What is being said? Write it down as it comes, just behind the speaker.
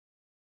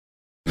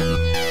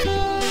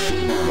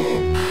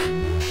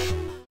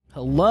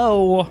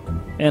Hello,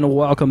 and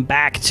welcome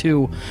back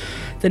to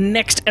the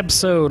next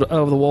episode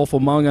of The Wolf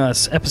Among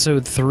Us,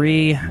 Episode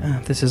 3.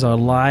 This is our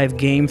live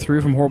game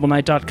through from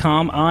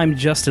HorribleNight.com. I'm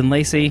Justin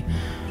Lacey.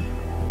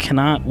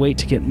 Cannot wait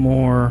to get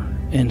more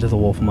into The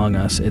Wolf Among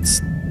Us.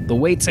 The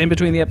waits in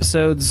between the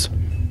episodes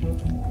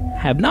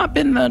have not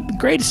been the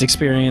greatest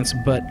experience,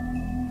 but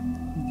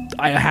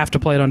I have to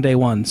play it on day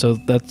one, so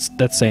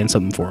that's saying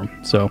something for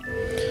him. So,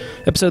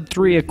 Episode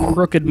 3, A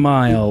Crooked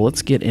Mile.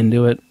 Let's get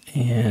into it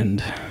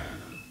and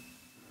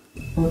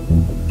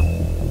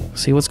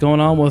see what's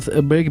going on with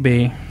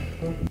Bigby.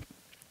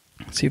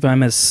 See if I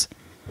miss.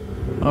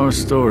 Our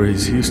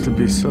stories used to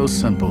be so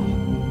simple.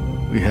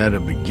 We had a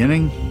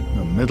beginning,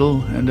 a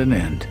middle, and an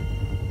end.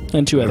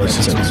 And 2 other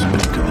Since episodes. we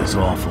moved to this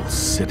awful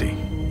city,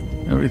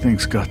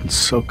 everything's gotten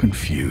so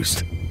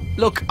confused.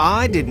 Look,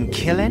 I didn't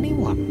kill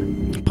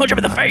anyone. Punch him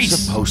in the I'm face!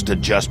 supposed to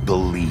just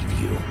believe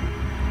you.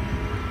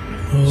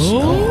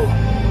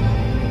 Oh?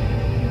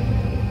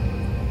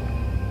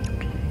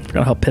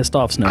 Forgot how pissed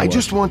off Snow I was.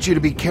 just want you to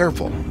be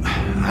careful.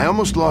 I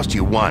almost lost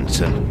you once,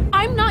 and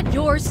I'm not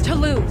yours to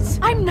lose.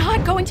 I'm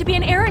not going to be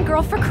an errand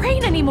girl for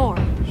Crane anymore.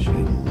 she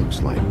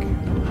looks like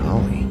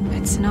Holly.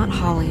 It's not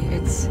Holly,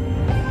 it's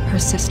her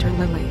sister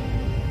Lily.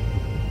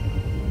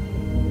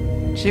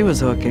 She was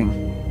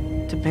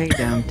hooking to pay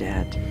down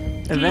debt.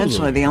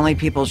 Eventually, the only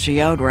people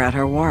she owed were at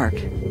her work.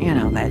 You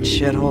know, that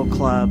shithole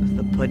club,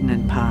 the Puddin'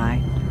 and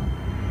Pie.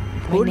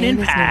 Puddin' and My name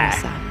is pie.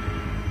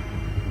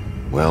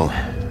 Marissa. Well,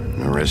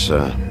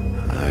 Marissa,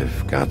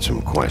 I've got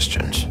some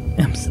questions.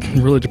 I'm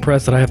really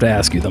depressed that I have to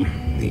ask you them.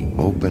 The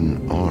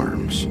open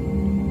arms.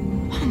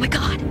 Oh my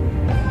god.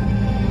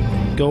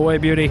 Go away,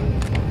 beauty.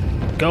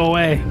 Go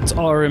away. That's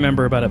all I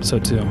remember about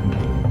episode 2.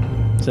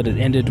 Is that it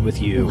ended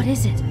with you What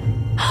is it?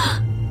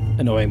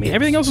 annoying me.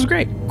 Everything else was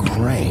great.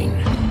 Crane.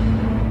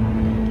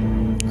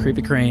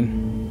 Creepy crane.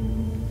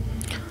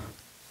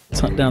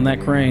 Let's hunt down that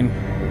crane.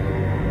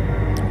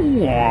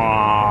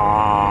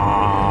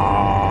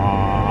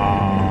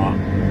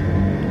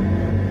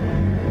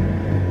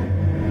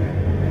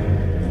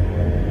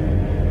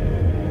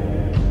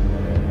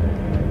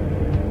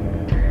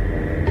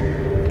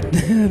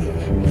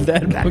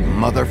 That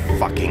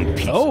motherfucking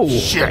piece Oh. of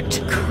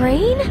shit.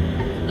 Crane?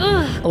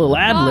 Ugh. A little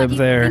ad-lib God,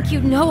 there. You think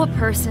you know a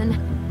person.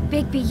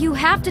 Bigby, you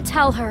have to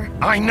tell her.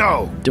 I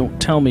know. Don't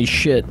tell me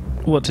shit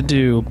what to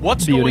do.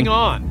 What's beauty. going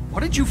on?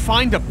 What did you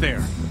find up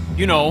there?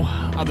 You know,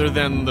 other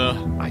than the...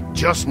 I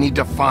just need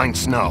to find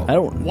Snow. I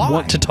don't Why?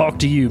 want to talk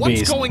to you, What's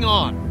Beast. going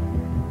on?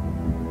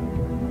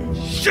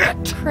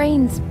 Shit!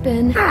 Crane's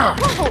been...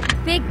 Whoa,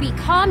 Bigby,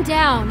 calm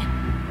down.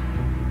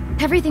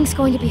 Everything's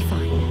going to be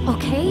fine,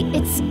 okay?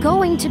 It's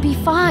going to be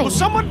fine. Will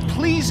someone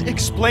please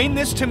explain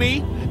this to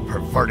me?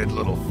 Perverted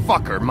little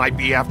fucker might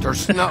be after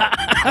Snow.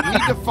 I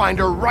need to find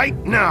her right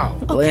now.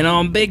 Laying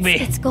on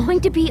Bigby. It's going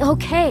to be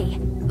okay.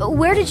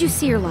 Where did you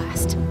see her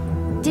last?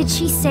 Did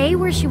she say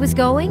where she was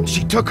going?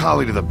 She took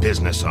Holly to the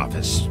business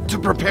office to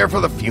prepare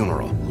for the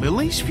funeral.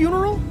 Lily's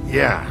funeral?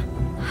 Yeah.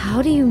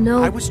 How do you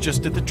know? I was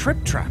just at the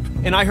Trip Trap,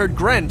 and I heard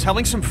Gren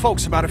telling some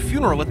folks about a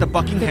funeral at the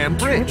Buckingham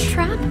Trip Bridge.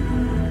 trap?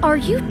 Are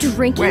you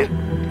drinking?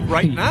 When?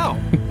 Right now.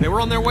 They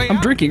were on their way I'm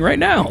out. drinking right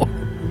now.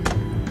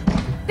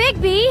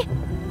 Bigby!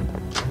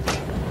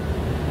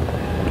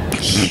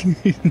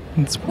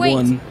 It's Wait.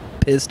 one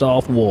pissed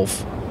off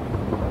wolf.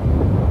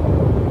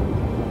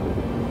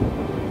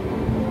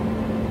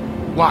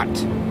 What?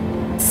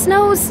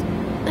 Snow's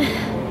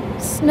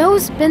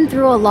been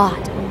through a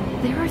lot.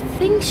 There are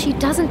things she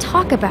doesn't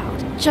talk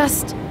about.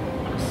 Just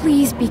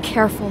please be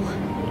careful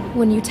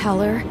when you tell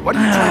her. What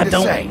are you trying to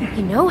don't- say?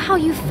 You know how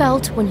you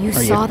felt when you Are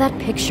saw you- that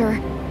picture?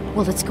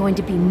 Well, it's going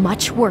to be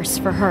much worse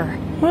for her.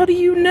 What do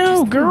you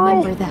know, Just girl?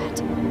 remember that.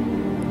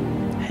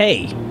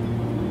 Hey.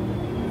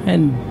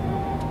 And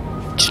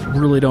just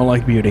really don't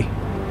like Beauty.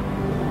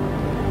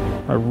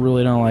 I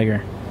really don't like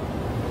her.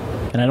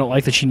 And I don't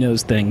like that she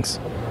knows things.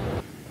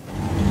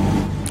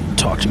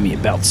 Talk to me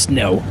about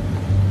Snow.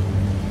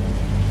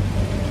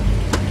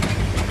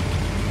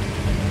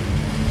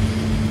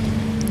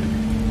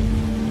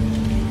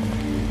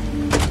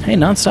 Hey,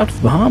 non-stop to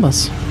the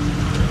Bahamas.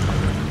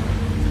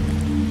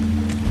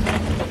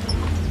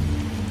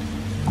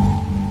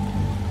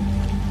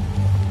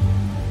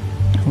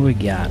 What do we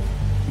got?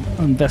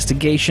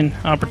 Investigation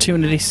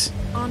opportunities.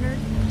 Honored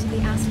to be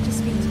asked to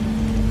speak to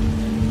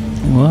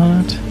you.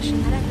 What? She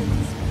had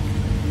evidence.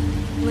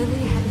 Lily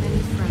had many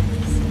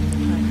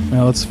friends, but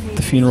Oh, it's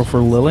the funeral for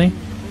Lily?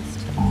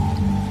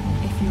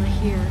 if you were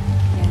here,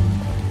 then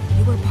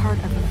you were part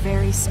of a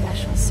very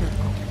special circle.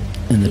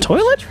 In the People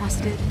toilet? she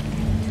trusted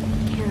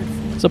and cared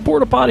for. It's a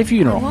porta potty I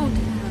funeral. won't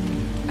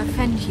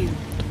offend you.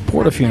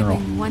 Porta by funeral.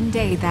 claiming one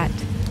day that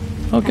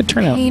Oh, good the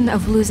turnout. pain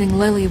of losing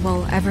Lily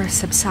will ever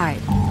subside.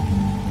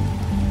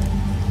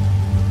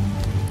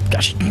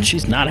 Gosh,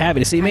 she's not happy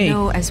to see I me.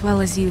 know as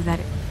well as you that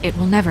it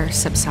will never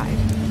subside.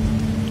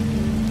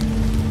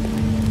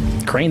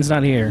 Crane's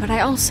not here. But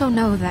I also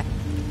know that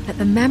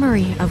the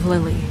memory of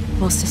Lily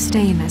will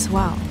sustain as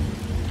well.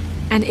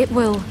 And it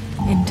will,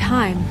 in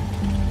time,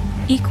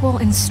 equal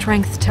in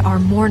strength to our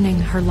mourning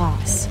her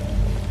loss.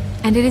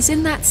 And it is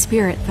in that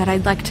spirit that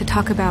I'd like to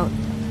talk about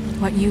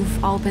what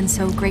you've all been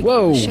so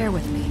grateful to share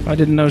with me. I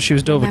didn't know she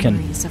was Dovahkiin.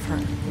 Memories of her.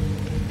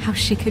 How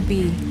she could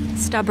be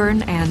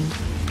stubborn and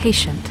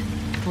patient,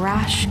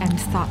 rash and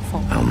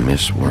thoughtful. I'll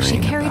miss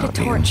worrying She carried about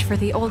a torch you. for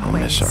the old I'll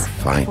ways, miss our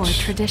fights.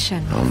 for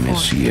tradition, I'll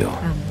miss for, you.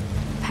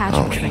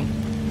 pageantry.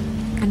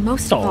 And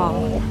most of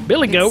all,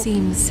 Billy it Goat.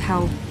 seems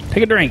how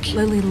Take a drink.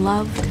 Lily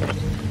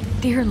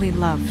dearly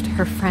loved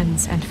her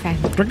friends and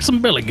family. Drink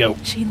some Billy Goat.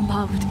 She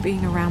loved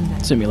being around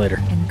them. Simulator.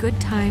 In good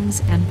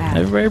times and bad.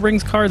 Everybody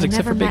brings cards I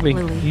except for never met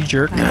Bigby. Lily, You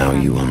jerk. but Now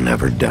you will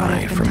never I've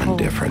die been from told.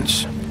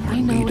 indifference or I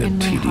know lead a in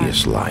my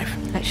tedious heart life.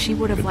 that she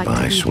would have liked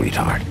Goodbye, to be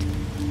sweetheart. there.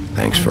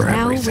 Thanks And for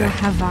now everything. we'll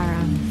have our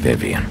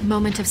Vivian.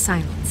 moment of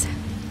silence.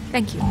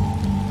 Thank you.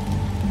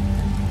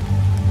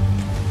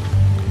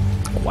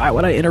 Why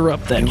would I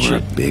interrupt that You were a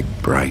shit? big,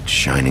 bright,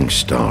 shining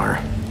star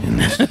in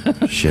this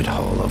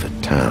shithole of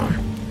a town.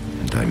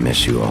 And I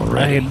miss you I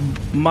already.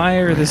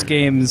 admire this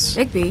game's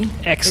Bigby,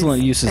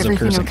 excellent is uses of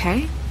everything cursing.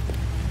 okay?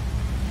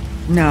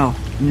 No,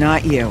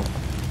 not you.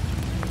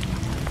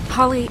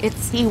 Holly,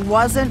 it's... He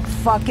wasn't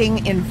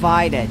fucking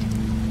invited.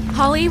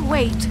 Holly,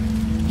 wait.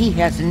 He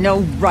has no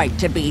right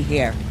to be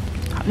here.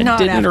 Not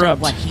didn't after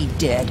interrupt. what he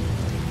did.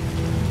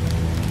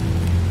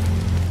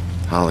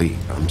 Holly,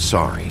 I'm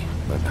sorry,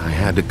 but I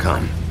had to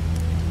come.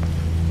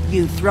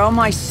 You throw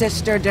my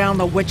sister down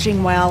the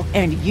witching well,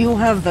 and you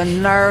have the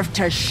nerve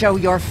to show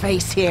your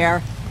face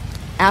here?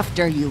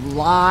 After you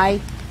lie?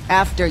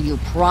 After you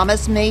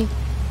promise me?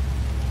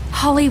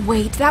 Holly,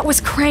 wait. That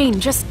was Crane.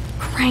 Just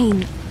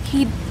Crane.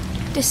 He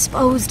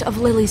disposed of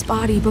Lily's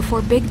body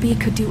before Bigby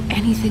could do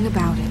anything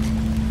about it.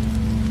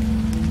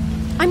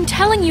 I'm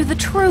telling you the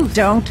truth.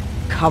 Don't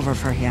cover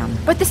for him.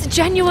 But this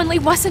genuinely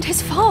wasn't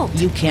his fault.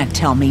 You can't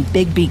tell me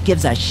Bigby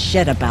gives a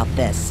shit about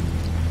this.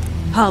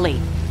 Holly,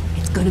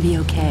 it's gonna be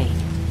okay.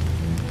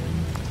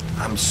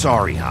 I'm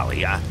sorry,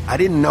 Holly. I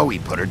didn't know he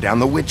put her down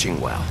the witching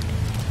well.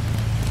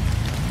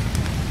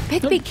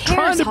 Bigby cares,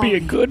 Trying to be a Holly.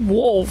 good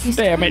wolf, He's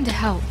damn trying it. to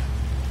help.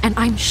 And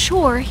I'm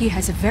sure he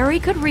has a very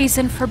good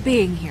reason for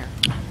being here.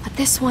 But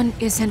this one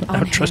isn't I on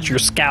don't trust him. your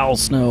scowl,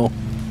 Snow.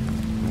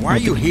 Why are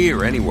you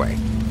here anyway?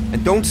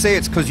 And don't say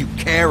it's because you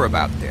care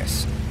about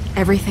this.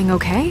 Everything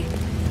okay?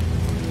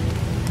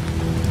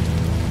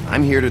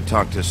 I'm here to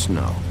talk to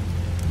Snow.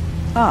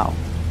 Oh,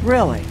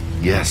 really?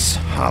 Yes,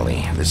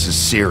 Holly, this is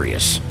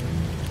serious.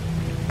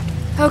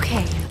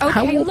 Okay.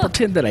 I won't look,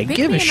 pretend that I Bigby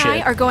give a and I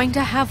shit, are going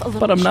to have a little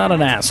but I'm not an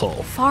chat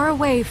asshole. far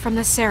away from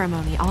the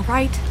ceremony, all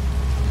right?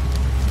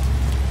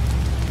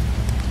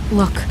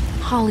 Look,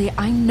 Holly,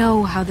 I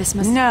know how this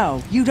must...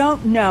 No, you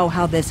don't know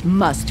how this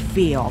must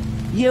feel.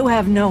 You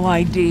have no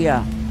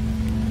idea.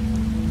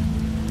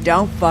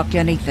 Don't fuck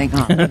anything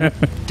up.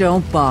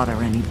 Don't bother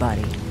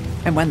anybody.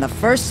 And when the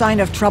first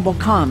sign of trouble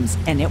comes,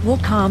 and it will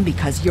come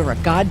because you're a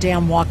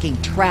goddamn walking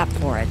trap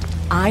for it,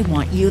 I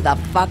want you the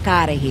fuck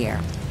out of here.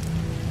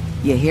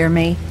 You hear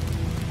me?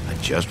 I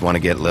just want to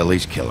get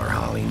Lily's killer,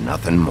 Holly,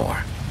 nothing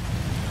more.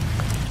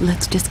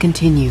 Let's just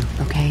continue,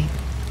 okay?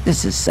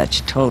 This is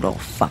such total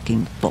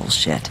fucking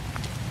bullshit.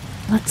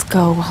 Let's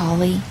go,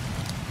 Holly.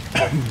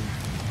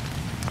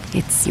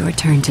 It's your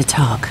turn to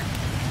talk.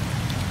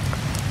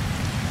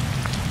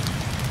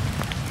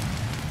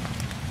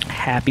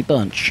 Happy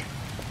bunch.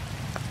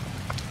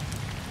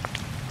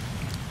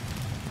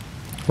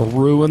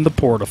 Ruin the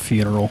Porta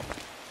funeral.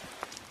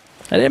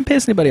 I didn't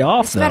piss anybody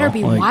off, This though. better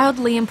be Like,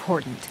 wildly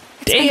important.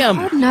 It's Damn.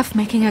 been hard enough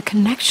making a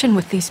connection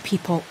with these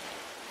people.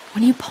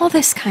 When you pull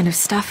this kind of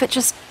stuff, it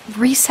just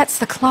resets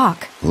the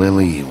clock.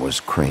 Lily was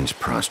Crane's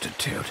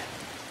prostitute.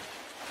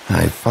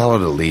 I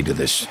followed a lead to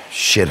this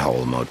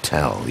shithole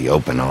motel, the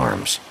Open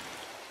Arms.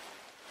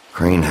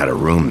 Crane had a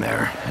room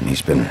there, and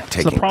he's been so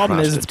taking the problem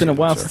is, it's been a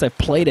while prostitutes, since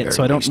I played or it,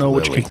 so I at don't least know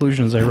which Lily,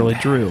 conclusions I really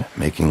and drew.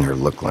 making her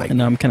look like And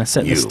now I'm kind of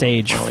setting the you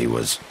stage. while he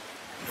was,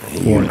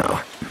 you know.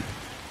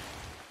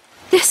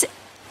 This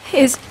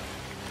is...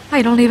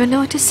 I don't even know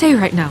what to say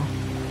right now.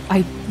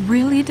 I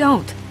really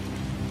don't.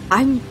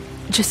 I'm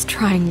just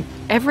trying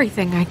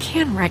everything I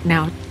can right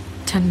now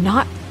to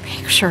not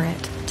picture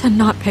it. To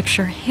not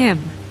picture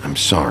him. I'm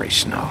sorry,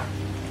 Snow.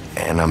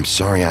 And I'm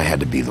sorry I had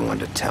to be the one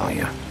to tell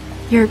you.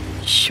 You're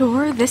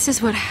sure this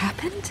is what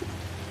happened?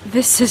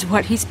 This is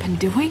what he's been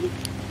doing?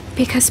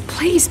 Because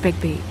please,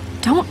 Bigby,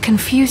 don't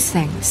confuse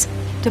things.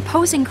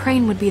 Deposing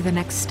Crane would be the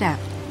next step.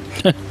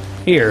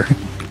 Here,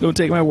 don't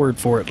take my word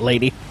for it,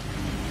 lady.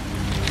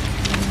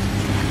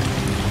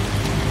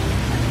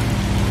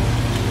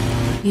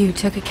 You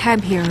took a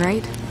cab here,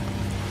 right?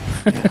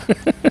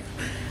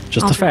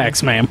 Just I'll the drive.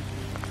 facts, ma'am.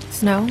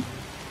 Snow,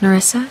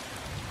 Narissa?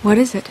 What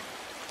is it?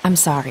 I'm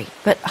sorry,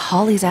 but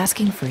Holly's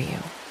asking for you.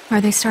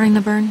 Are they starting the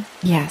burn?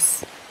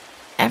 Yes.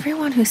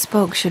 Everyone who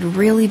spoke should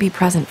really be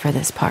present for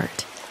this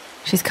part.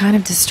 She's kind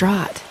of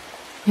distraught.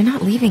 You're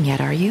not leaving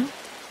yet, are you?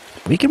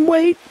 We can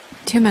wait.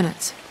 2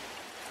 minutes.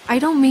 I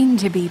don't mean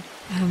to be,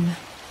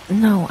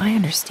 No, I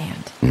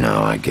understand.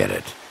 No, I get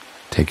it.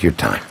 Take your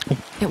time.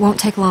 it won't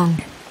take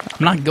long.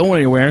 I'm not going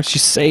anywhere.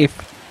 She's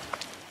safe.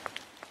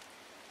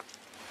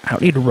 I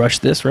don't need to rush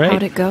this, right?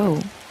 How'd it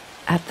go?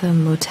 At the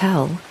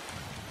motel?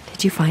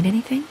 Did you find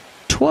anything?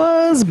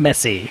 'Twas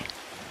messy.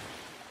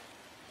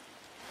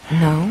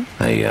 No.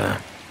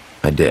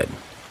 I did.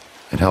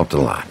 It helped a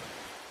lot.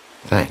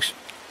 Thanks.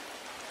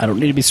 I don't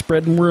need to be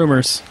spreading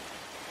rumors.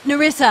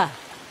 Nerissa!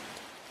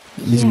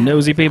 These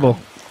nosy people.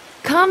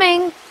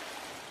 Coming!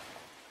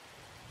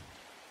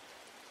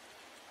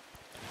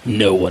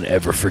 No one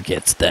ever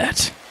forgets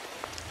that.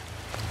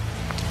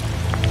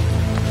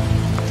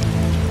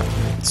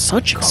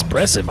 Such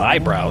expressive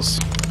eyebrows.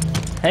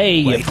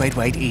 Hey.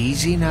 Wait.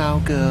 Easy now,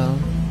 girl.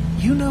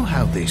 You know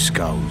how this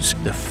goes.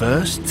 The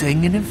first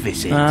thing in a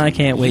visit... I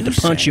can't wait to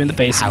punch you in the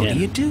face again. How do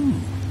you do?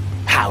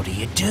 How do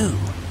you do?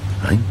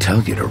 I'd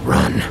tell you to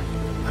run,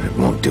 but it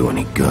won't do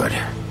any good.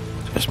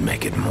 Just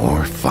make it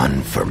more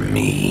fun for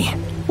me.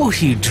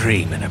 What are you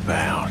dreaming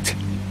about?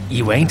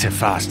 You ain't a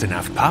fast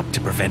enough pup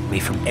to prevent me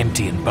from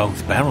emptying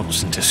both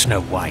barrels into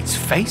Snow White's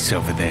face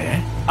over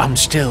there. I'm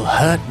still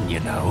hurting,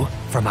 you know,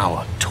 from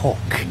our talk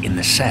in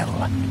the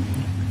cell.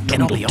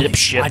 And I'll be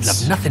honest, I'd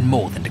love nothing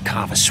more than to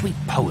carve a sweet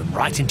poem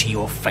right into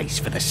your face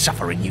for the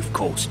suffering you've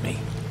caused me.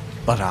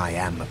 But I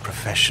am a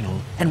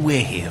professional, and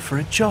we're here for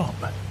a job.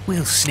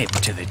 We'll snip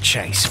to the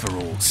chase for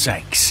all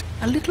sakes.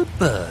 A little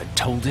bird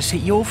told us that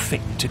you're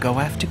fitting to go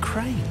after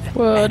Crane.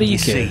 What do you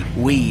see, care?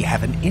 we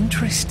have an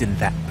interest in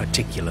that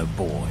particular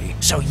boy.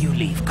 So you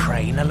leave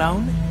Crane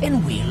alone,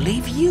 and we'll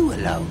leave you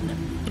alone.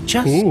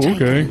 Just take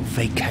a little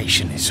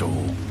vacation is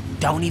all.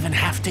 Don't even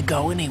have to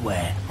go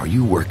anywhere. Are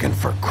you working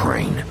for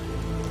Crane?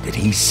 Did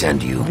he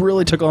send you?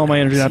 Really took all my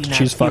energy not to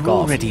choose fuck You're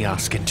off. already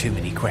asking too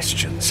many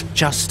questions.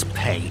 Just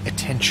pay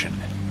attention.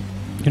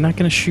 You're not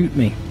gonna shoot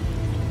me.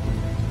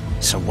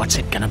 So what's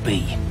it gonna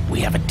be?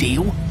 We have a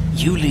deal?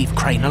 You leave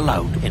Crane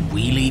alone, and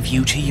we leave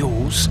you to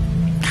yours?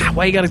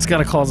 Why you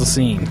gotta cause a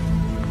scene?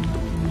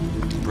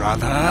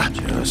 Brother?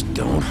 Just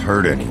don't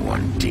hurt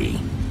anyone, D.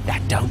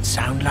 That don't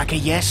sound like a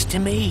yes to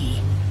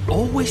me.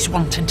 Always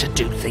wanting to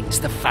do things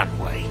the fun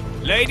way.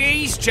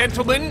 Ladies,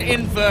 gentlemen,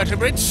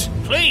 invertebrates,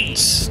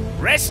 please,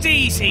 rest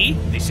easy.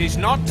 This is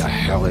not... What the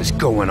hell is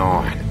going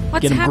on?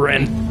 What's Get him,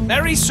 happening? Bren.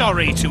 Very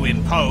sorry to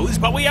impose,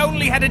 but we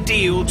only had a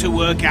deal to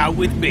work out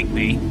with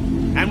Bigby.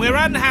 And we're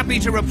unhappy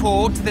to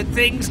report that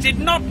things did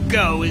not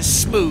go as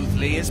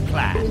smoothly as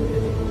planned.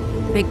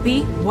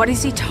 Bigby, what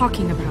is he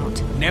talking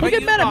about? Never Don't get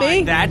you mad at me.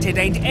 mind that, it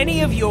ain't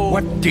any of your...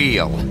 What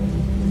deal?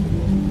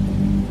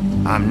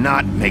 I'm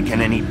not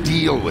making any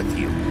deal with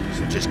you.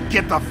 So just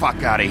get the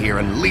fuck out of here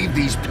and leave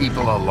these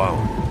people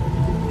alone.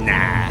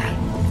 Nah.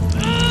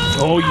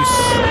 Oh, you...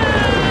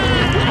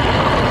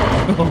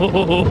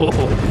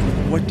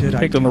 What did I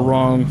picked on the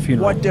wrong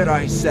funeral. What did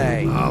I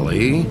say?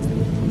 Ollie?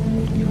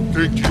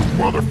 Think you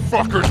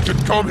motherfuckers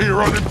could come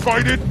here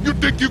uninvited? You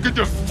think you could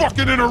just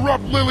fucking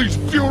interrupt Lily's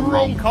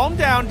funeral? Calm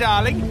down,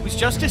 darling. It was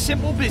just a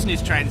simple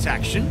business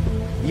transaction.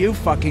 You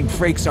fucking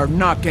freaks are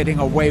not getting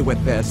away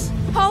with this.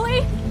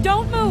 Holly,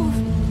 don't move!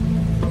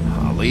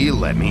 Ollie,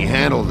 let me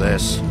handle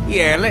this.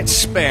 Yeah, let's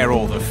spare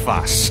all the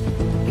fuss.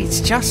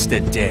 It's just a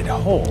dead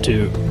hole.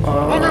 Dude.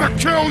 I'm gonna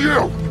kill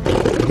you!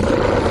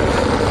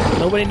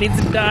 Nobody needs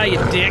to die, you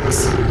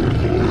dicks.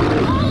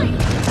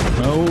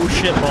 No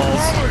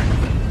shitballs.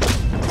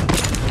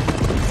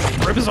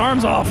 Rip his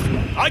arms off.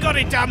 I got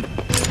it done.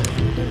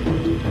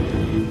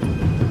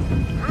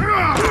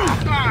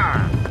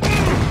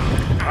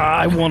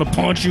 I want to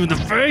punch you in the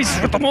face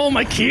with all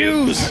my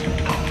cues.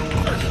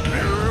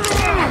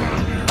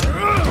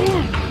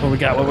 What we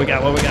got?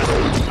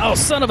 Oh,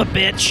 son of a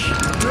bitch.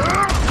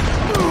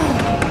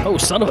 Oh,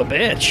 son of a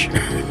bitch.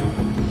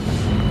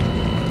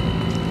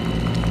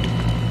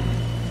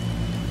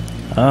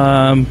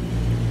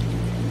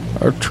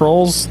 Are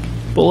trolls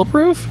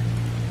bulletproof?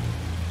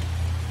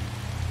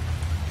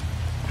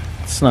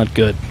 It's not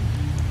good.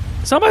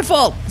 It's not my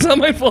fault. It's not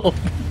my fault.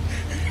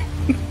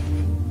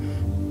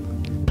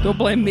 Don't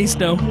blame me,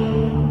 Snow.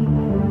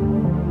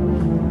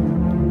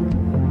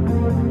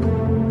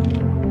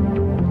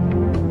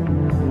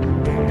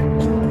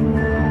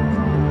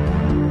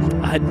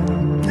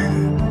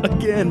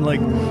 Again, like,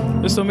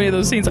 there's so many of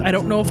those scenes. I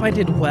don't know if I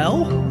did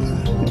well.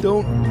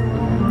 Don't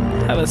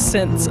have a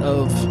sense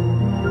of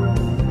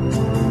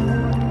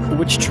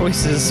which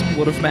choices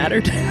would have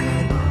mattered.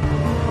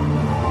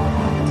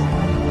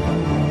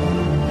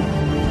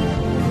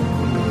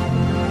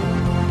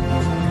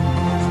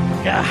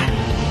 God,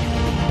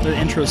 the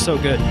intro is so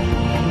good.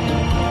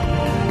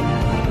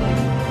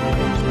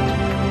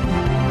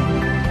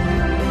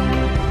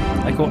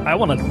 Like, I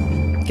want a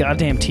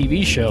goddamn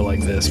TV show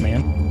like this,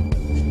 man.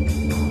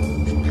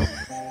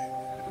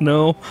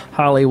 No,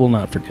 Holly will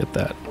not forget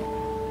that.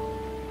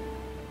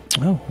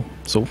 Oh,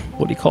 so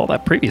what do you call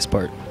that previous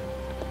part?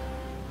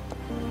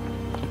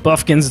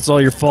 Buffkins, it's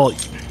all your fault.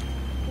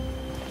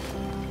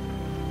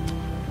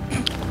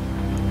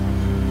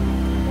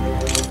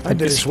 I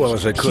did as well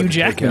as I could. Hugh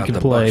Jackman can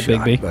play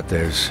Bigby, but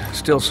there's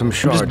still some I'm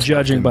shards just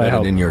judging by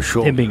how in your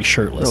shoulder. him being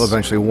shirtless. They'll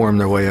eventually worm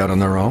their way out on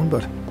their own,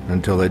 but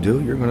until they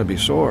do, you're going to be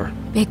sore.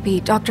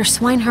 Bigby, Dr.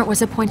 Swinehart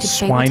was appointed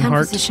Fabletown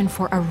Swinehart? physician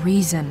for a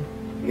reason.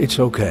 It's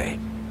okay.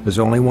 There's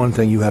only one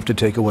thing you have to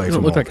take away Doesn't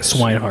from look all like a this.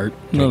 Swinehart.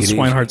 No, Take the it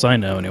Swineharts I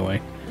know, anyway.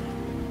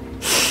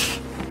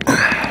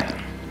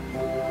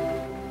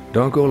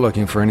 Don't go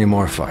looking for any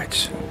more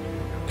fights.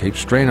 Keep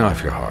strain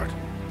off your heart.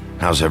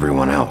 How's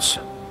everyone else?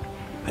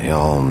 They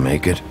all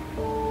make it?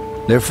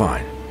 They're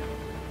fine.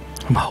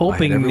 I'm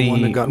hoping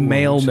the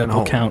male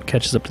nipple count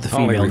catches up to the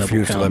female nipple count. Holly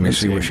refused to let me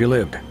see where she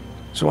lived.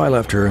 So I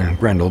left her and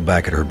Grendel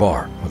back at her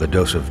bar with a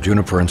dose of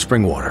juniper and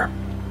spring water.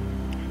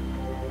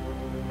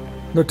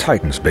 They're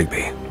Titans,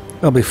 Bigby.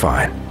 They'll be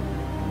fine.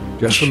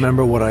 Just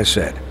remember what I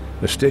said.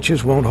 The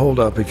stitches won't hold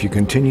up if you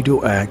continue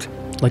to act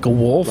like a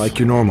wolf? Like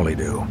you normally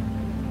do.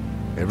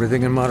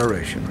 Everything in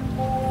moderation.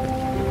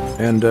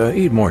 And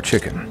eat more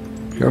chicken.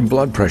 Your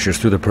blood pressure's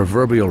through the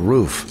proverbial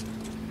roof.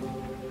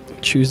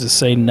 Choose to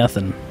say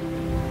nothing.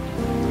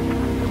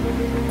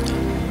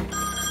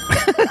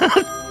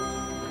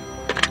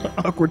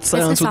 Awkward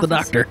silence with the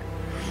doctor.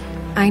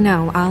 I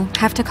know. I'll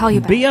have to call you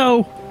back.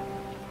 B.O.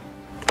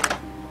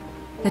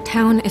 The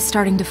town is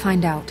starting to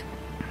find out.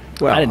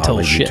 Well, I didn't tell I'll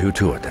leave shit you two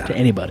to it then. to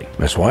anybody.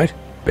 Miss White,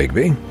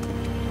 Bigby.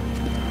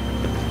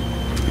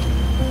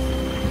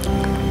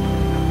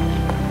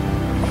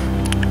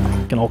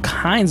 And all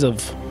kinds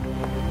of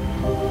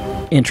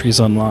entries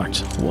unlocked.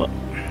 What?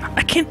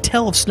 I can't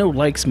tell if Snow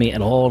likes me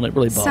at all, and it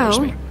really bothers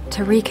me.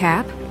 To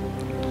recap,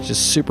 it's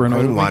just super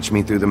annoying. Crane watched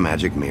me through the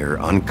magic mirror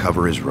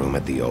uncover his room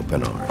at the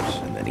open arms,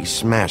 and then he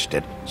smashed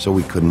it so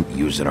we couldn't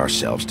use it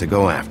ourselves to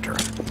go after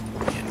him.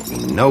 And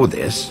we know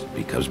this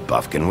because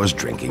Buffkin was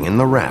drinking in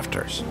the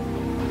rafters.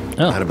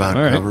 Oh, that about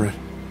right. cover it?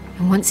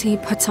 and once he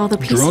puts all the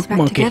pieces Drunk back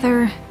monkey.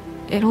 together,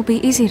 it'll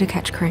be easy to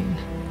catch Crane.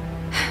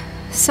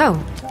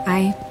 So,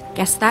 I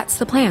guess that's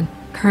the plan,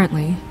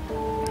 currently.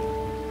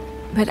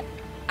 But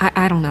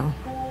I don't know.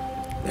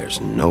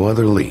 There's no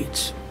other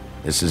leads.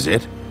 This is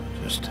it.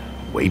 Just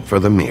wait for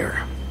the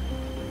mirror.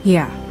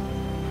 Yeah.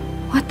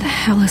 What the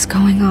hell is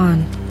going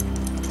on?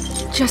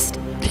 Just...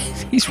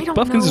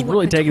 Buffkins is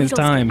really taking his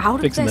time out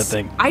of fixing that this.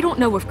 thing. I don't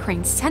know if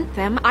Crane sent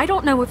them. I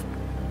don't know if...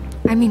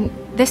 I mean,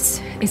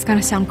 this is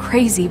gonna sound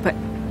crazy, but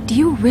do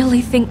you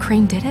really think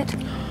Crane did it?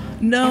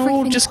 No,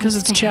 Everything just because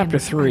points it's to him. chapter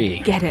 3.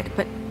 I get it,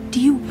 but do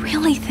you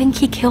really think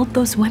he killed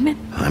those women?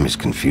 I'm as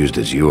confused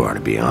as you are, to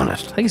be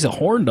honest. I think he's a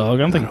horn dog.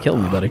 I don't think he killed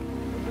anybody.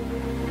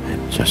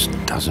 It just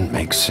doesn't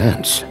make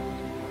sense.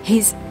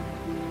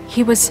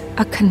 He was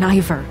a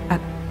conniver,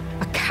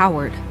 a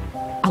coward,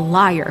 a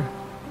liar.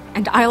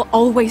 And I'll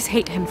always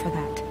hate him for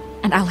that.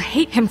 And I'll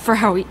hate him for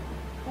how he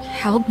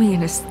held me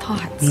in his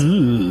thoughts.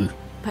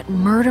 But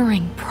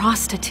murdering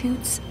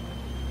prostitutes?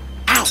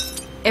 Ow!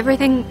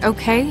 Everything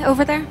okay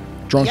over there?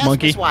 Drunk yes,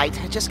 monkey. Miss White.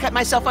 I just cut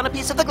myself on a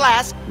piece of the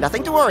glass.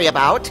 Nothing to worry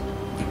about.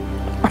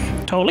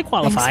 Totally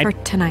qualified. Thanks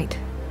for tonight,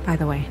 by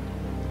the way.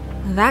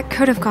 That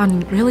could have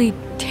gone really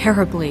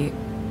terribly.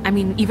 I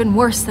mean, even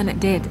worse than it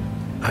did.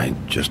 I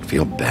just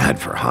feel bad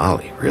for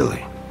Holly,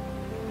 really.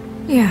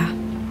 Yeah.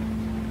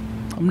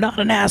 I'm not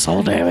an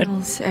asshole, damn it.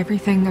 Handles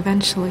everything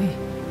eventually.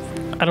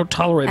 I don't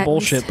tolerate At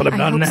bullshit, least but I'm I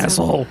not an hope so,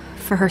 asshole.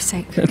 For her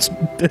sake. That's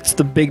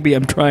the Bigby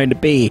I'm trying to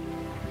be.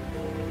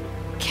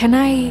 Can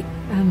I,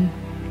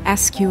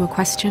 ask you a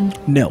question?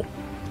 No.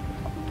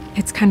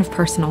 It's kind of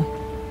personal.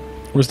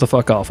 Where's the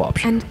fuck off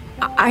option? And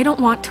I don't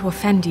want to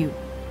offend you,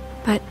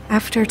 but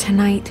after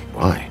tonight...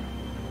 Why?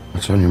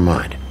 What's on your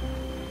mind?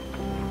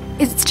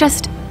 It's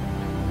just...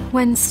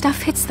 when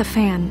stuff hits the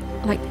fan,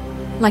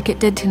 like it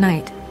did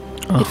tonight,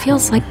 it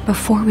feels like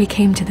before we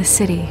came to the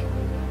city.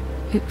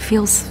 It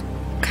feels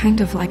kind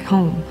of like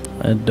home.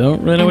 I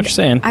don't really know what you're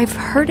saying. I've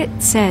heard it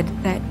said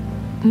that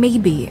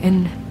maybe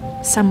in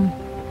some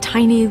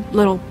tiny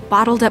little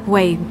bottled up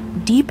way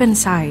deep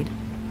inside,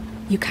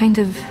 you kind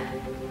of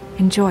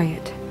enjoy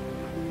it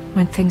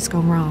when things go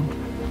wrong.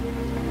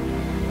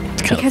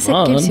 It's kind Because of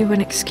fun. it gives you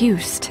an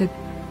excuse to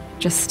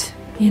just,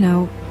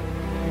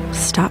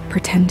 stop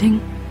pretending.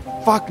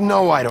 Fuck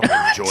no, I don't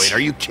enjoy it. Are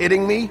you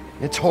kidding me?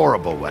 It's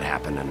horrible what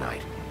happened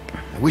tonight.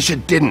 I wish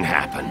it didn't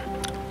happen.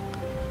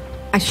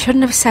 I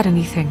shouldn't have said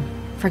anything.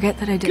 Forget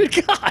that I did.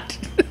 Good God!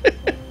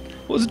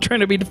 Wasn't trying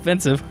to be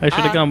defensive. I should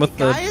have gone with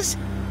guys,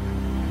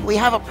 we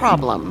have a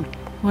problem.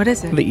 What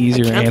is it? the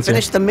easier I can't answer.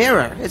 finish the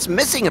mirror. It's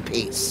missing a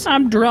piece.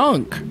 I'm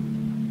drunk.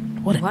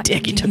 What a What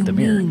dick, he do took you the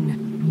mirror.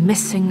 mean,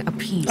 missing a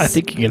piece? I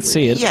think you can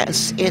see it.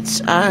 Yes,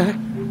 it's,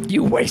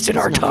 You wasted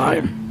our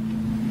time.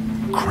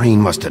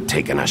 Crane must have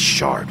taken a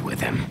shard with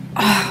him.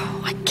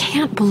 Oh, I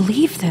can't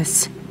believe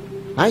this.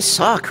 I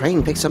saw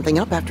Crane pick something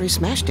up after he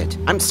smashed it.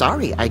 I'm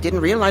sorry, I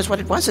didn't realize what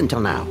it was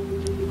until now.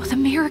 Well, the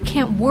mirror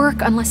can't work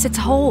unless it's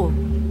whole.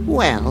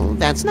 Well,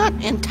 that's not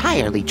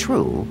entirely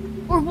true.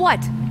 Or what,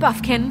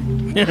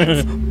 Buffkin?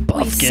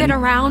 We sit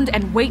around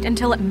and wait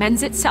until it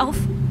mends itself?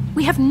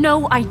 We have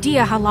no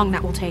idea how long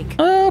that will take.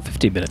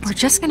 15 minutes. We're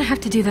just gonna have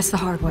to do this the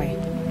hard way.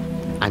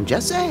 I'm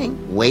just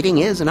saying, waiting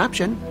is an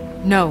option.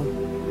 No.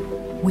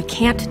 We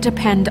can't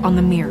depend on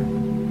the mirror.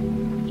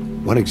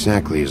 What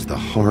exactly is the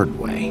hard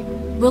way?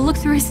 We'll look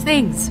through his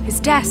things, his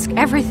desk,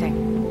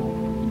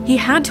 everything. He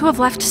had to have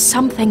left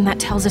something that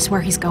tells us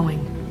where he's going.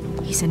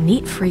 He's a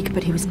neat freak,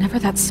 but he was never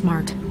that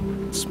smart.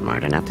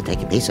 Smart enough to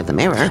take a piece of the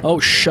mirror. Oh,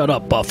 shut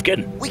up,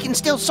 Buffkin. We can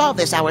still solve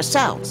this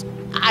ourselves.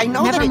 I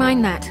know Never that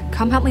mind that.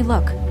 Come help me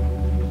look.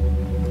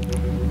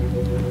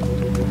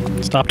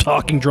 Stop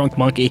talking, drunk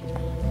monkey.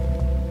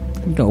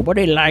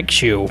 Nobody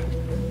likes you.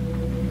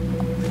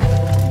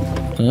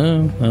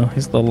 No,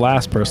 he's the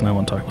last person I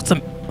want to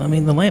talk. I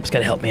mean, the lamp's got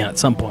to help me out at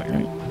some point,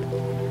 right?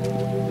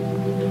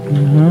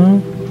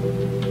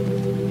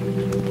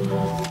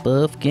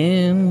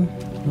 Buffkin.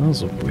 That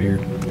was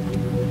weird.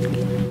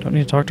 Don't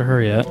need to talk to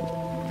her yet.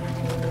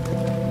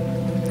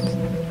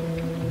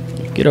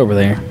 Get over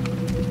there.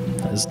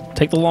 Just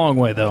take the long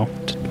way, though.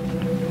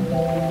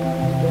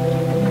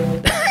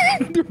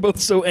 They're both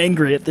so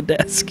angry at the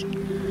desk.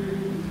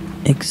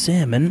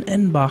 Examine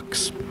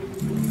inbox.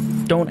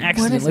 Don't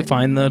accidentally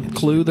find the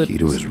clue that... Key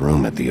to his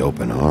room at the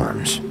open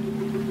arms.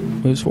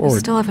 Moves forward. You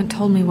still haven't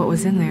told me what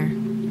was in there.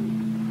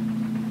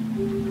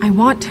 I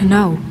want to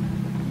know.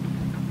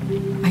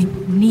 I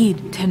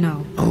need to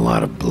know. A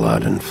lot of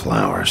blood and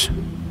flowers.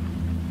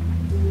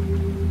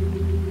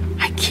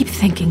 I keep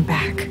thinking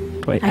back.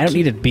 Wait, I don't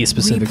need to be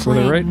specific with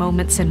it, right?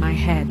 Moments in my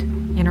head.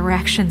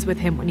 Interactions with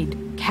him when he'd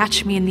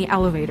catch me in the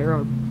elevator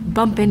or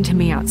bump into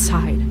me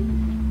outside.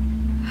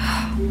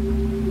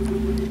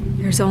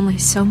 There's only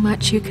so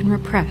much you can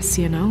repress,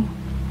 you know?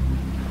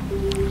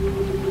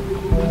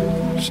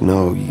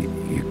 Snow,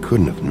 you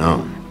couldn't have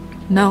known.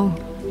 No,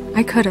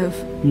 I could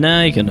have.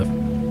 Nah, you couldn't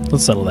have.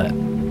 Let's settle that.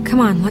 Come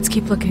on, let's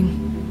keep looking.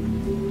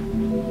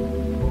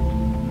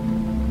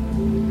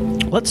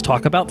 Let's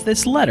talk about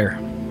this letter.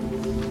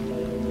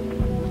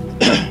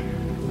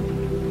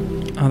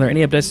 Are there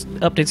any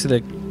updates to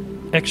the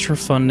extra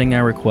funding I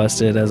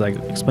requested? As I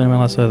explained in my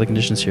last letter, the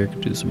conditions here could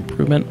do some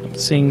improvement. I'm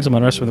seeing some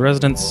unrest with the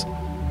residents.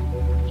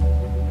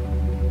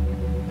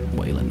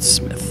 Waylon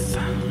Smith.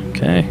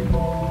 Okay.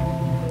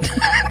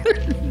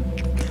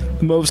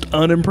 The most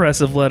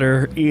unimpressive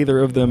letter either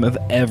of them have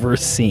ever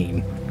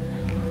seen.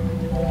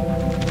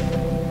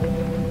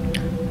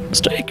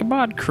 Mr.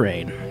 Ichabod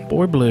Crane.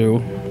 Boy Blue.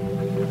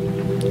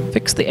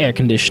 Fix the air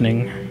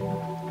conditioning.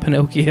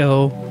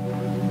 Pinocchio.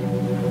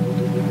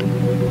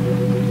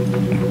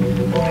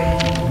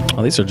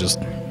 Oh, these are just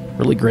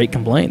really great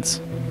complaints.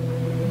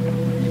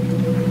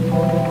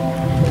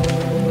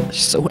 They're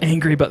so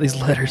angry about these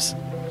letters.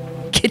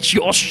 Get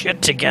your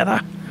shit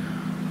together.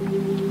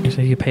 You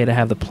say you pay to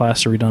have the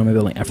plaster redone on my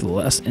building after the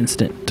last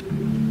incident.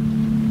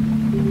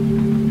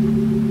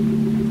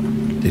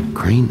 Did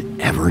Crane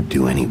ever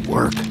do any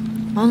work?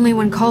 Only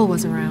when Cole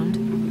was around.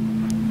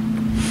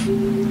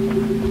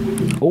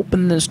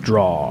 Open this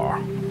drawer.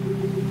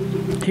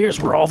 Here's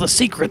where all the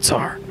secrets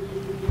are.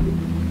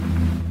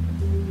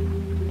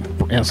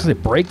 I was gonna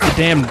say, break the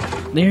damn...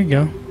 There you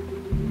go.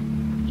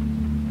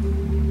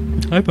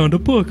 I found a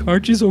book.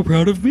 Aren't you so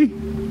proud of me?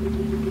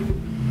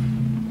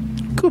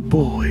 Good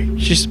boy.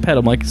 She just pet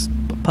him like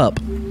a pup.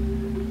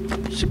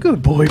 She's a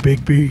good boy,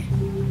 Bigby.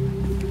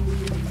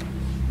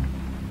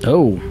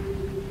 Oh.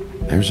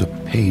 There's a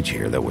page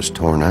here that was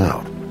torn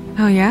out.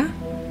 Oh, yeah?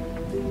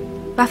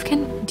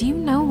 Buffkin, do you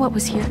know what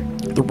was here?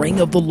 The Ring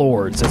of the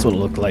Lords. That's what it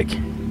looked like.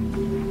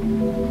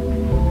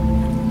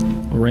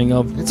 Ring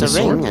of It's the a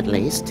sword? ring, at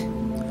least.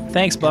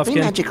 Thanks, Buffkin.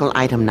 Every magical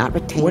item not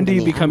retained When do you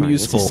in the become armor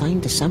useful? is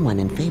assigned to someone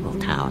in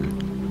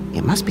Fabletown.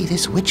 It must be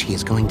this witch he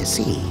is going to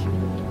see.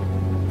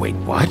 Wait,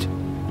 what?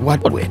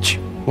 What witch?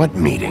 What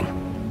meeting?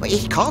 Well,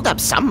 he called up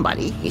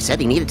somebody. He said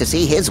he needed to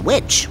see his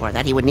witch, or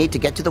that he would need to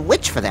get to the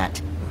witch for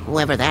that.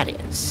 Whoever that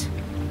is.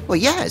 Well,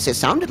 yes, it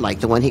sounded like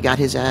the one he got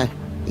his,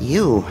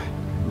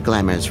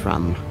 glamours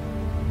from.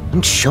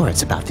 I'm sure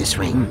it's about this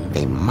ring.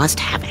 They must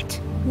have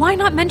it. Why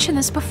not mention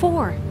this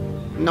before?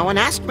 No one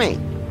asked me.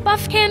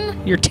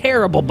 Buffkin! You're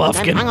terrible,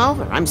 Buffkin. I'm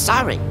hungover. I'm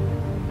sorry.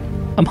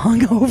 I'm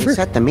hungover. We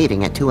set the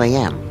meeting at 2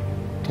 a.m.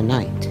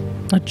 tonight.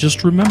 I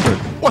just remembered.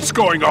 What's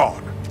going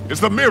on? Is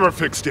the mirror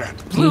fixed yet?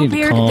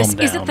 Bluebeard, this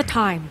isn't the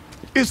time.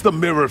 Is the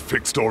mirror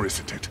fixed or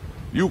isn't it?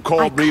 You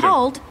called me I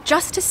called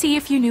just to see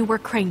if you knew where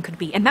Crane could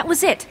be, and that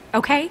was it,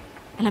 okay?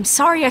 And I'm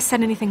sorry I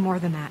said anything more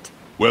than that.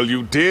 Well,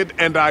 you did,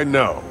 and I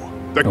know.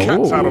 The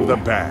cat's out of the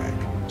bag.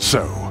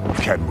 So,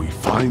 can we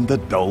find the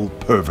dull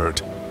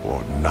pervert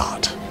or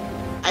not?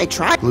 I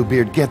tried.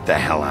 Bluebeard, get the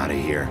hell out of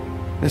here.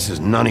 This is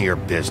none of your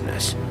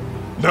business.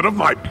 None of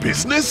my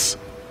business?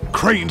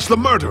 Crane's the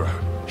murderer.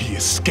 He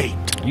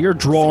escaped. You're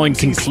drawing He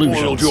conclusions.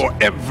 spoiled your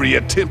every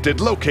attempt at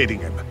locating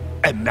him.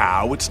 And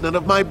now it's none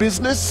of my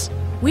business?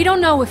 We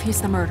don't know if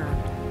he's the murderer.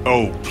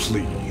 Oh,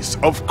 please.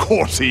 Of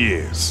course he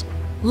is.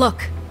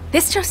 Look,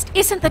 this just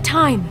isn't the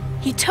time.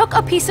 He took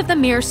a piece of the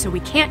mirror, so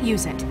we can't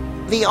use it.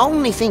 The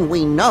only thing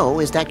we know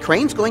is that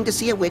Crane's going to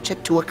see a witch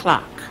at 2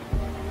 o'clock.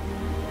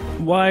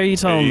 Why are you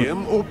telling me?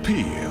 AM or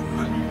PM?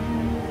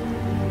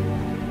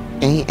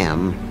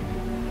 AM.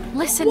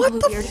 Listen,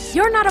 Bluebeard,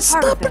 you're not a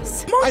part of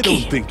this. I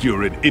don't think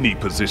you're in any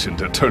position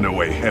to turn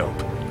away help.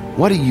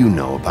 What do you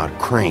know about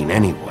Crane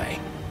anyway?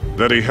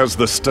 That he has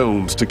the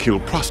stones to kill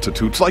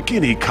prostitutes like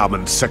any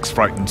common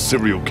sex-frightened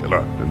serial killer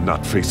and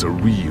not face a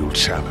real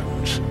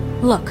challenge.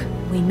 Look,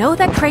 we know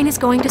that Crane is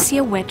going to see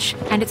a witch,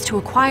 and it's to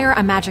acquire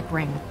a magic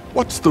ring.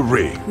 What's the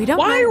ring? We don't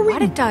know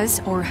what it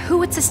does or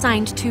who it's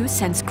assigned to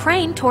since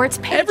Crane tore its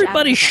page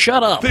Everybody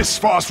shut up. This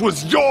farce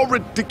was your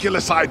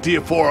ridiculous idea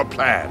for a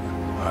plan.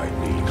 I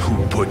mean,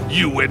 Who put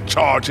you in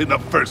charge in the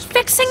first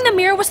place? Fixing the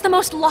mirror was the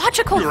most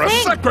logical You're thing.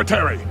 a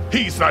secretary.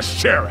 He's the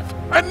sheriff.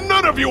 And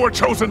none of you were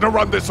chosen to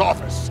run this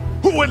office.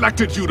 Who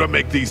elected you to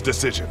make these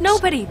decisions?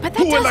 Nobody, but that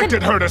Who doesn't...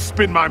 elected her to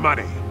spend my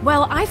money?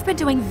 Well, I've been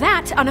doing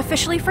that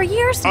unofficially for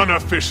years now.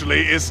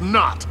 Unofficially is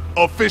not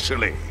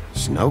officially.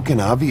 Snow can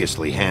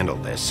obviously handle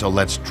this, so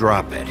let's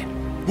drop it.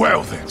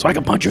 Well then. So I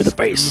can punch you in the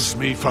face. Excuse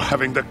me for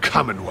having the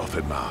Commonwealth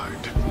in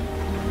mind.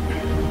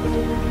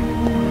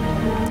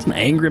 It's an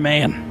angry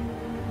man.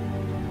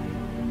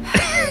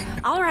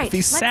 All right. If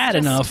he's let's sad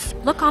just enough,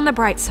 look on the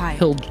bright side.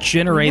 he'll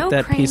generate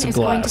that Crane piece of is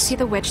going to glass. see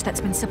the witch that's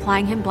been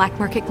supplying him black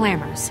market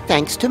glamours.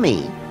 Thanks to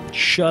me.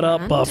 Shut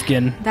up,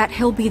 Buffkin. That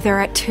he'll be there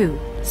at 2.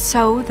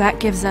 So that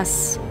gives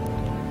us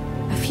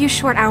a few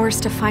short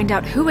hours to find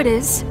out who it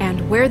is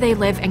and where they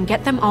live and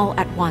get them all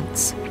at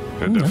once.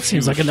 And that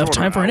seems like enough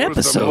time for an The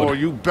episode. more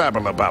you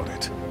babble about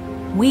it.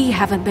 We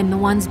haven't been the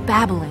ones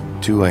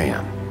babbling. 2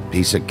 a.m.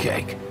 Piece of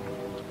cake.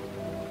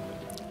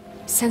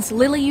 Since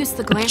Lily used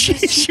the glamours,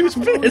 She was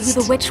doesn't know who pissed.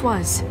 the witch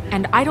was.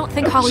 And I don't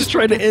think I was Holly's just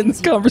trying to end this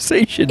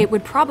conversation. It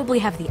would probably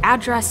have the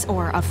address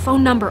or a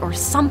phone number or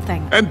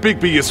something. And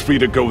Bigby is free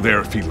to go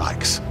there if he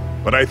likes.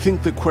 But I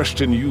think the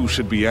question you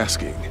should be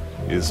asking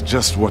is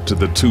just what do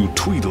the two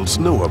Tweedles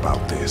know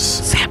about this?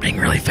 It's happening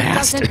really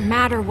fast. Doesn't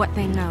matter what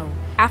they know.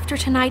 After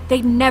tonight,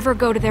 they'd never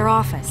go to their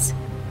office.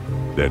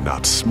 They're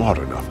not smart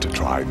enough to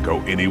try and go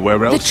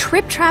anywhere else. The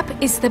Trip Trap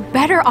is the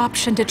better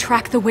option to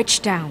track the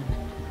witch down.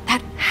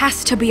 That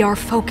has to be our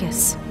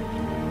focus.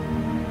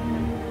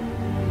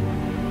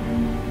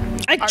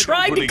 I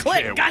tried really to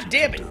click. care God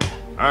damn it.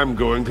 I'm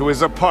going to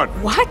his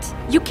apartment. What?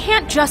 You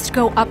can't just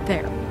go up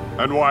there.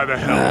 And why the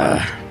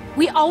hell?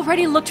 We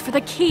already looked for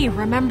the key,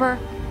 remember?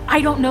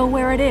 I don't know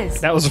where it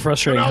is. That was a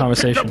frustrating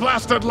conversation. The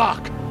blasted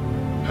lock.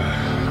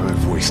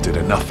 I've wasted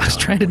enough. I was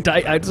trying to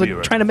I was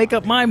like, trying to make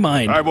up my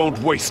mind. I won't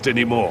waste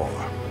any more.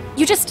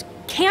 You just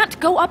can't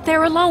go up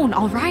there alone,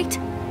 all right?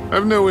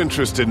 I've no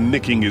interest in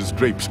nicking his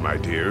drapes, my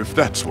dear, if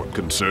that's what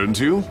concerns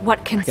you.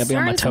 What gotta be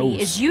on my concerns me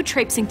toes. is you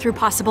traipsing through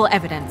possible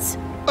evidence.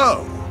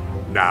 Oh,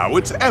 now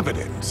it's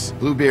evidence.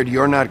 Bluebeard,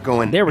 you're not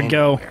going There we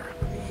go.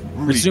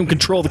 Really? Resume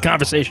control of the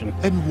conversation.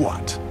 And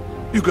what?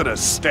 You gonna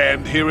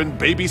stand here and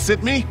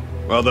babysit me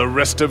while the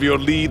rest of your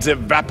leads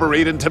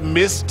evaporate into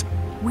mist?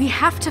 We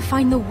have to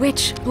find the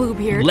witch,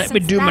 Bluebeard. Let me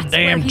since do my that's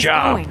where damn he's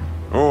job. going.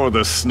 Or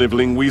the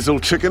sniveling weasel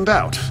chickened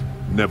out,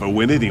 never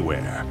went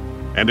anywhere,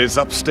 and is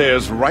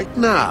upstairs right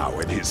now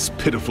in his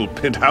pitiful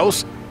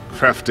penthouse,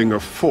 crafting a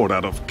fort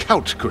out of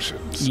couch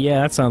cushions.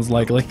 Yeah, that sounds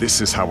likely. This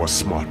is how a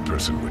smart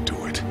person would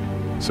do it.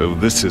 So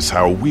this is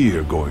how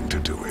we're going to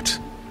do it.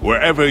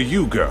 Wherever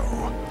you go,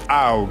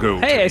 I'll go.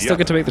 Hey, I still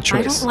get to make the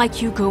I choice. don't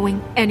like you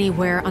going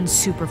anywhere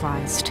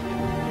unsupervised.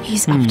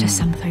 He's up to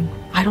something.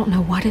 I don't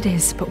know what it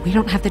is, but we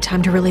don't have the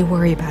time to really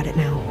worry about it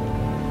now.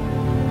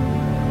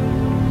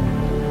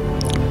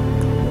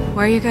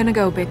 Where are you gonna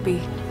go,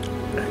 Bigby?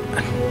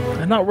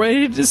 I'm not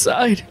ready to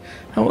decide.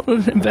 I want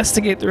to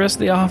investigate the rest of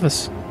the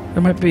office.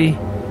 There might be...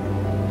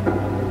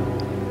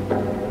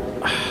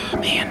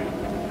 man.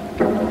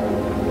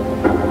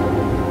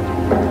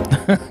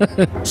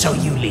 So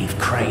you leave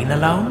Crane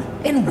alone,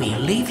 and we'll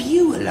leave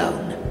you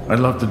alone. I'd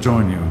love to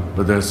join you,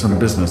 but there's some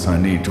business I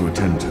need to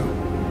attend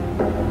to.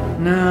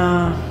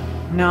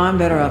 No, I'm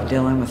better off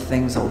dealing with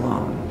things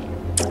alone.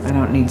 I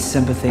don't need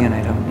sympathy and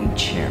I don't need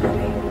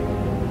charity.